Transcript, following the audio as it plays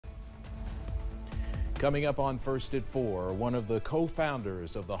Coming up on First at 4, one of the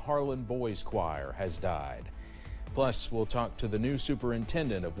co-founders of the Harlan Boys Choir has died. Plus, we'll talk to the new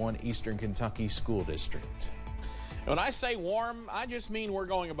superintendent of one Eastern Kentucky school district. When I say warm, I just mean we're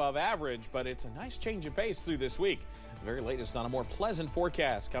going above average, but it's a nice change of pace through this week. The very latest on a more pleasant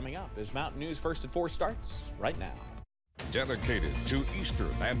forecast coming up as Mountain News First at 4 starts right now. Dedicated to Eastern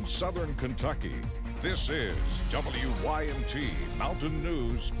and Southern Kentucky, this is WYMT Mountain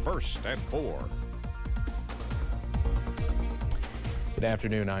News First at 4. Good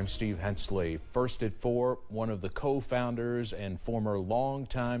afternoon, I'm Steve Hensley. First at 4, one of the co-founders and former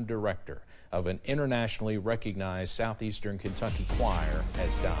longtime director of an internationally recognized Southeastern Kentucky choir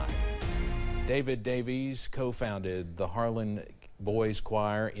has died. David Davies co-founded the Harlan Boys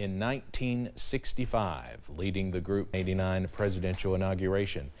Choir in 1965, leading the group 89 presidential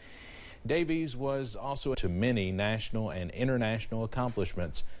inauguration. Davies was also to many national and international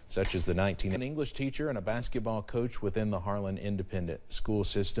accomplishments, such as an English teacher and a basketball coach within the Harlan Independent School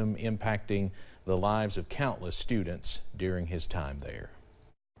System, impacting the lives of countless students during his time there.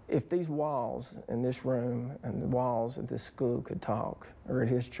 If these walls in this room and the walls of this school could talk, or at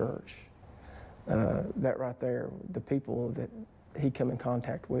his church, that right there, the people that he come in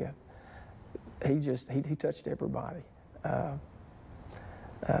contact with, he touched everybody.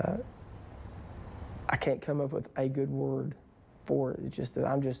 I can't come up with a good word for it. It's just that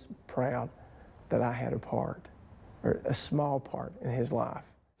I'm just proud that I had a part, or a small part in his life.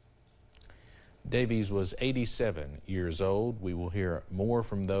 Davies was 87 years old. We will hear more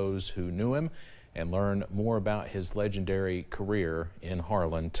from those who knew him and learn more about his legendary career in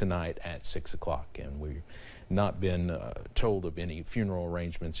Harlan tonight at 6 o'clock. And we've not been told of any funeral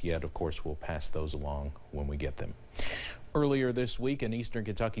arrangements yet. Of course, we'll pass those along when we get them. Earlier this week, an Eastern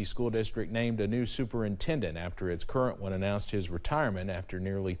Kentucky school district named a new superintendent after its current one announced his retirement after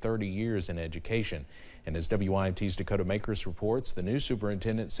nearly 30 years in education. And as WYMT's Dakota Makris reports, the new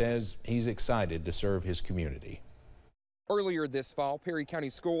superintendent says he's excited to serve his community. Earlier this fall, Perry County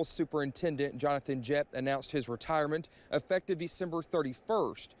Schools Superintendent Jonathan Jett announced his retirement effective December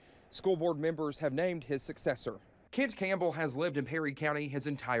 31st. School board members have named his successor. Kent Campbell has lived in Perry County his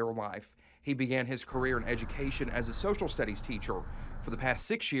entire life. He began his career in education as a social studies teacher. For the past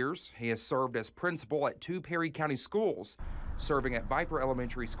 6 years, he has served as principal at 2 Perry County schools, serving at Viper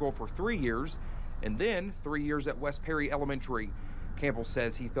Elementary School for 3 years, and then 3 years at West Perry Elementary. Campbell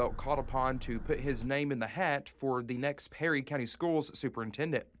says he felt called upon to put his name in the hat for the next Perry County Schools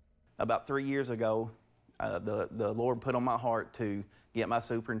superintendent. About 3 years ago, the Lord put on my heart to get my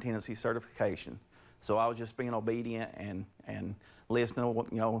superintendency certification. So I was just being obedient and listening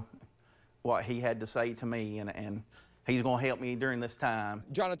to what he had to say to me, and he's going to help me during this time.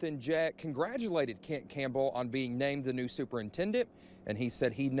 Jonathan Jett congratulated Kent Campbell on being named the new superintendent, and he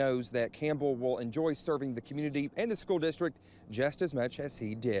said he knows that Campbell will enjoy serving the community and the school district just as much as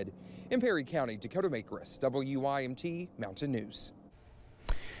he did. In Perry County, Dakota Makris, WYMT Mountain News.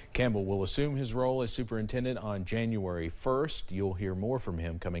 Campbell will assume his role as superintendent on January 1st. You'll hear more from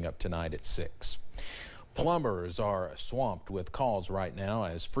him coming up tonight at 6. Plumbers are swamped with calls right now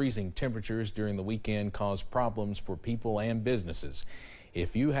as freezing temperatures during the weekend cause problems for people and businesses.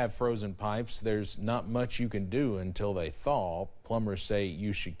 If you have frozen pipes, there's not much you can do until they thaw. Plumbers say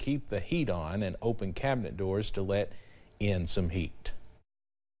you should keep the heat on and open cabinet doors to let in some heat.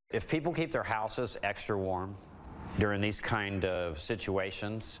 If people keep their houses extra warm during these kind of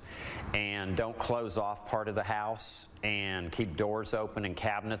situations and don't close off part of the house and keep doors open and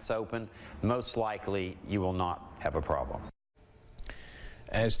cabinets open, most likely you will not have a problem.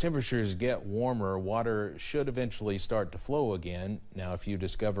 As temperatures get warmer, water should eventually start to flow again. Now, if you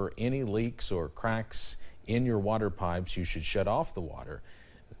discover any leaks or cracks in your water pipes, you should shut off the water,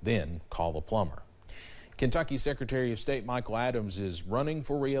 then call a plumber. Kentucky Secretary of State Michael Adams is running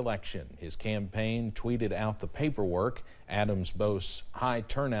for re-election. His campaign tweeted out the paperwork. Adams boasts high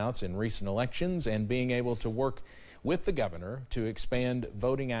turnouts in recent elections and being able to work with the governor to expand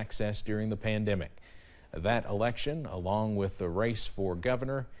voting access during the pandemic. That election, along with the race for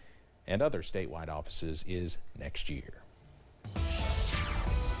governor and other statewide offices, is next year.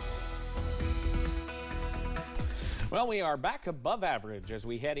 Well, we are back above average as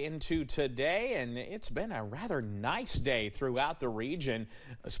we head into today, and it's been a rather nice day throughout the region,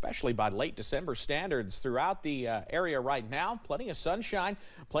 especially by late December standards throughout the area right now. Plenty of sunshine,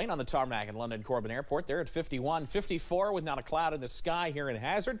 playing on the tarmac at London Corbin Airport. They're at 51, 54 with not a cloud in the sky here in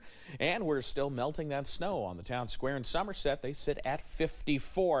Hazard, and we're still melting that snow on the town square in Somerset. They sit at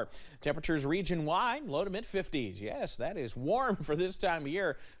 54. Temperatures region-wide, low to mid-50s. Yes, that is warm for this time of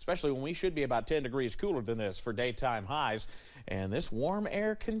year, especially when we should be about 10 degrees cooler than this for daytime highs. And this warm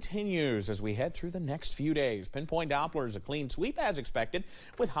air continues as we head through the next few days. Pinpoint Dopplers, a clean sweep as expected,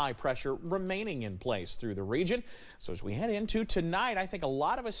 with high pressure remaining in place through the region. So as we head into tonight, I think a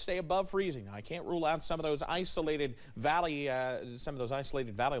lot of us stay above freezing. I can't rule out some of those isolated valley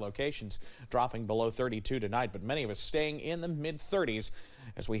locations dropping below 32 tonight, but many of us staying in the mid-30s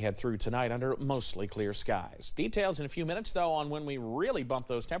as we head through tonight under mostly clear skies. Details in a few minutes, though, on when we really bump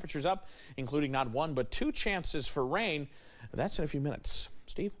those temperatures up, including not one but two chances for rain. That's in a few minutes.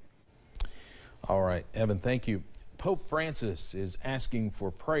 Steve? All right, Evan, thank you. Pope Francis is asking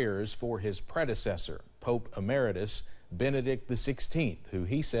for prayers for his predecessor, Pope Emeritus Benedict XVI, who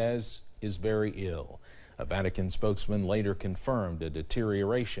he says is very ill. A Vatican spokesman later confirmed a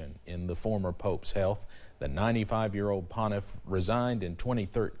deterioration in the former pope's health. The 95-year-old pontiff resigned in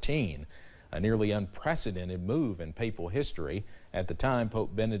 2013, a nearly unprecedented move in papal history. At the time,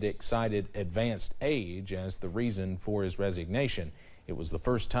 Pope Benedict cited advanced age as the reason for his resignation. It was the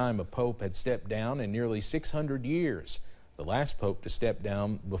first time a pope had stepped down in nearly 600 years. The last pope to step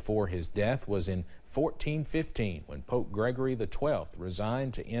down before his death was in 1415, when Pope Gregory XII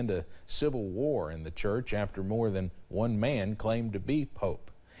resigned to end a civil war in the church after more than one man claimed to be pope.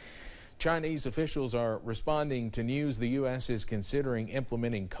 Chinese officials are responding to news the U.S. is considering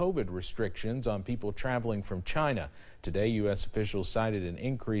implementing COVID restrictions on people traveling from China. Today, U.S. officials cited an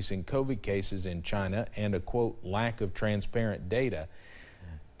increase in COVID cases in China and a, quote, lack of transparent data.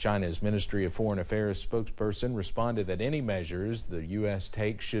 China's Ministry of Foreign Affairs spokesperson responded that any measures the U.S.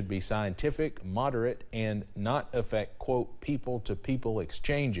 takes should be scientific, moderate, and not affect, quote, people-to-people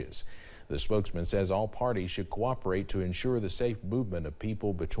exchanges. The spokesman says all parties should cooperate to ensure the safe movement of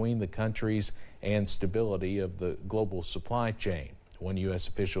people between the countries and stability of the global supply chain. One U.S.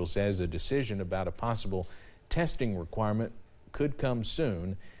 official says a decision about a possible testing requirement could come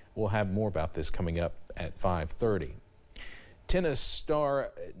soon. We'll have more about this coming up at 5:30. Tennis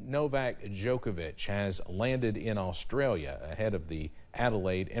star Novak Djokovic has landed in Australia ahead of the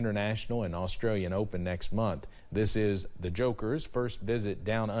Adelaide International and Australian Open next month. This is the Joker's first visit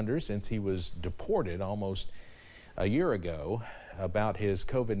down under since he was deported almost a year ago about his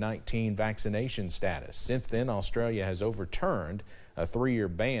COVID-19 vaccination status. Since then, Australia has overturned a 3-year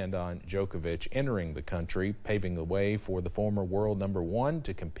ban on Djokovic entering the country, paving the way for the former world #1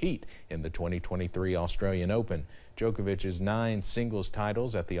 to compete in the 2023 Australian Open. Djokovic's 9 singles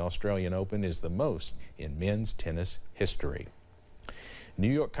titles at the Australian Open is the most in men's tennis history. New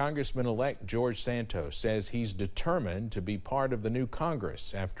York Congressman-elect George Santos says he's determined to be part of the new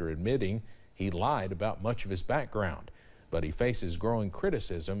Congress after admitting he lied about much of his background. But he faces growing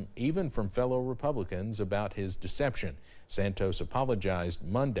criticism, even from fellow Republicans, about his deception. Santos apologized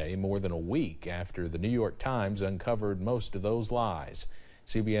Monday, more than a week after the New York Times uncovered most of those lies.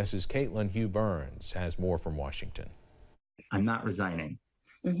 CBS's Caitlin Hugh Burns has more from Washington. I'm not resigning.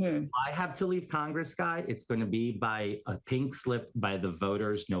 I have to leave Congress, Guy. It's going to be by a pink slip by the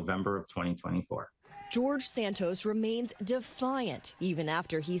voters November of 2024. George Santos remains defiant, even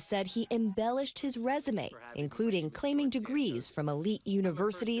after he said he embellished his resume, including claiming degrees from elite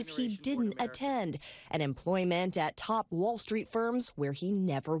universities he didn't attend and employment at top Wall Street firms where he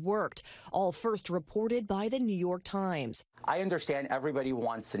never worked, all first reported by the New York Times. I understand everybody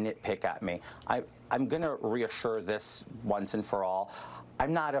wants to nitpick at me. I'm going to reassure this once and for all.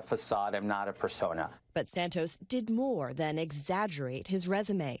 I'm not a facade. I'm not a persona. But Santos did more than exaggerate his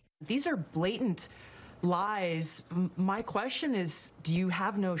resume. These are blatant lies. My question is, do you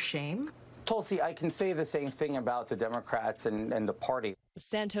have no shame? Tulsi, I can say the same thing about the Democrats and the party.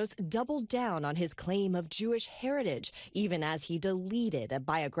 Santos doubled down on his claim of Jewish heritage, even as he deleted a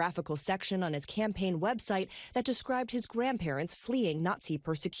biographical section on his campaign website that described his grandparents fleeing Nazi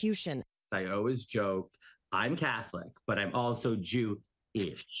persecution. I always joked, I'm Catholic, but I'm also Jewish.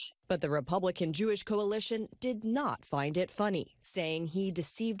 But the Republican Jewish coalition did not find it funny, saying he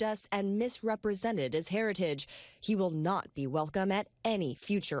deceived us and misrepresented his heritage. He will not be welcome at any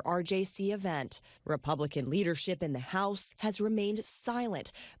future RJC event. Republican leadership in the House has remained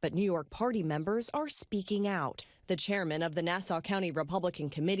silent, but New York Party members are speaking out. The chairman of the Nassau County Republican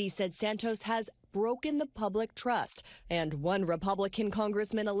Committee said Santos has broken the public trust, and one Republican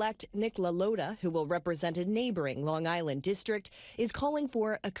Congressman-elect, Nick LaLota, who will represent a neighboring Long Island district, is calling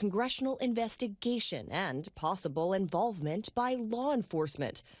for a congressional investigation and possible involvement by law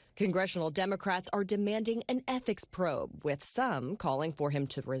enforcement. Congressional Democrats are demanding an ethics probe, with some calling for him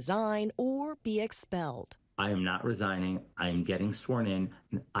to resign or be expelled. I am not resigning. I am getting sworn in,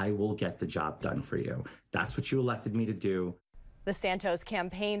 and I will get the job done for you. That's what you elected me to do. The Santos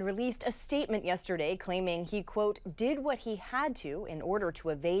campaign released a statement yesterday claiming he, quote, did what he had to in order to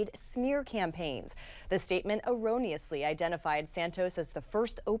evade smear campaigns. The statement erroneously identified Santos as the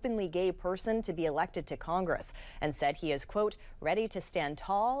first openly gay person to be elected to Congress and said he is, quote, ready to stand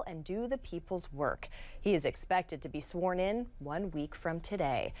tall and do the people's work. He is expected to be sworn in 1 week from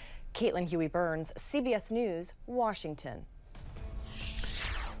today. Caitlin Huey-Burns, CBS News, Washington.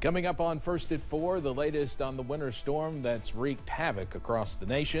 Coming up on First at 4, the latest on the winter storm that's wreaked havoc across the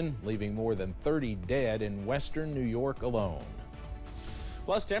nation, leaving more than 30 dead in western New York alone.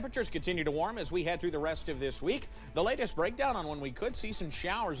 Plus, temperatures continue to warm as we head through the rest of this week. The latest breakdown on when we could see some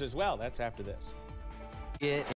showers as well. That's after this.